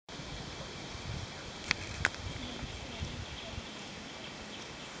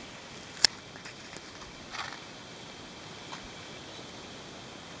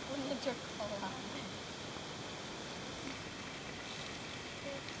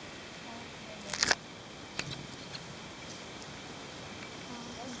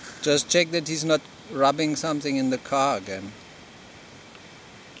Just check that he's not rubbing something in the car again. Be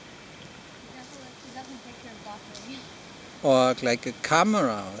careful that he doesn't take your battery. Or like a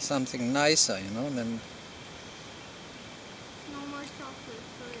camera or something nicer, you know, then... No more chocolate,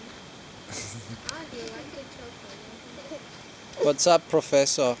 sorry. Ah, you like the chocolate, don't you? What's up,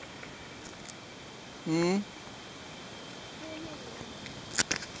 Professor? Hmm? Maybe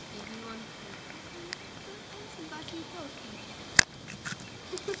you want to but he's talking.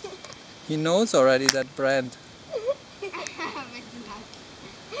 He knows already that brand. Maybe not.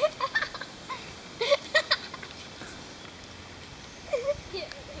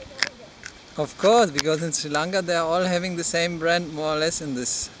 Of course, because in Sri Lanka they are all having the same brand more or less in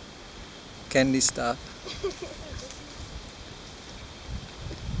this candy stuff.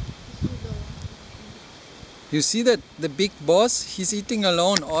 You see that the big boss, he's eating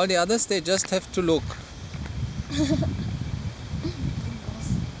alone. All the others, they just have to look. Big boss.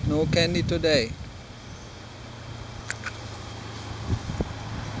 No candy today.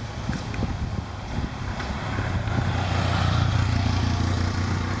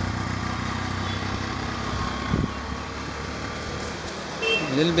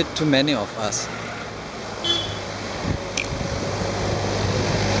 A little bit too many of us.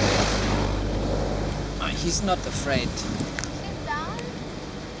 He's not afraid. Sit down.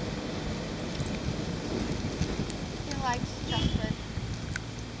 He likes chocolate.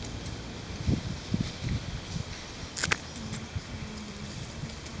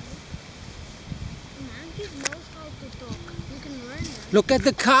 Monkey knows how to talk. You can learn them. Look at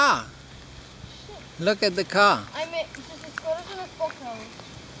the car. Shit. Look at the car. Ajme, što se skoro su nas pokrali.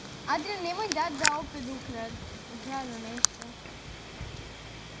 Adrian, nemoj dati da opet ukradu nešto.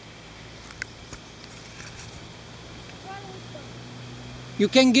 You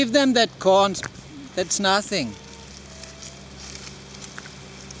can give them that corn. That's nothing.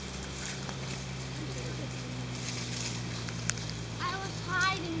 I was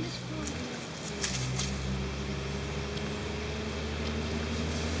hiding this corner.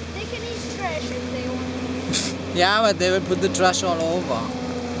 They can eat trash if they want. Yeah, but they will put the trash all over.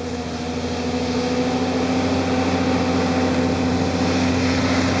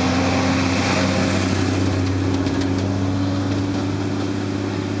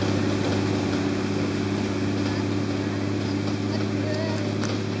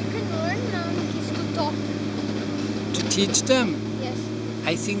 You can learn monkeys to talk. To teach them, Yes.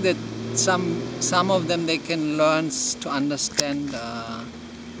 I think that some of them they can learn to understand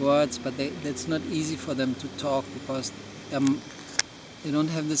words, but that's not easy for them to talk because they don't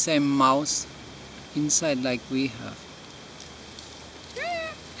have the same mouth inside like we have.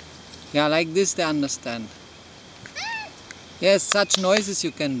 Yeah, like this they understand. Yes, such noises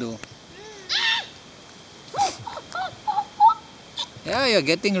you can do. Yeah, you're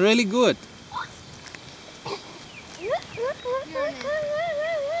getting really good.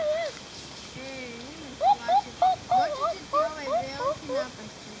 Ej, nemoj plaćati. Doći će ti ovaj veliki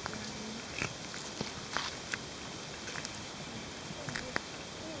napad.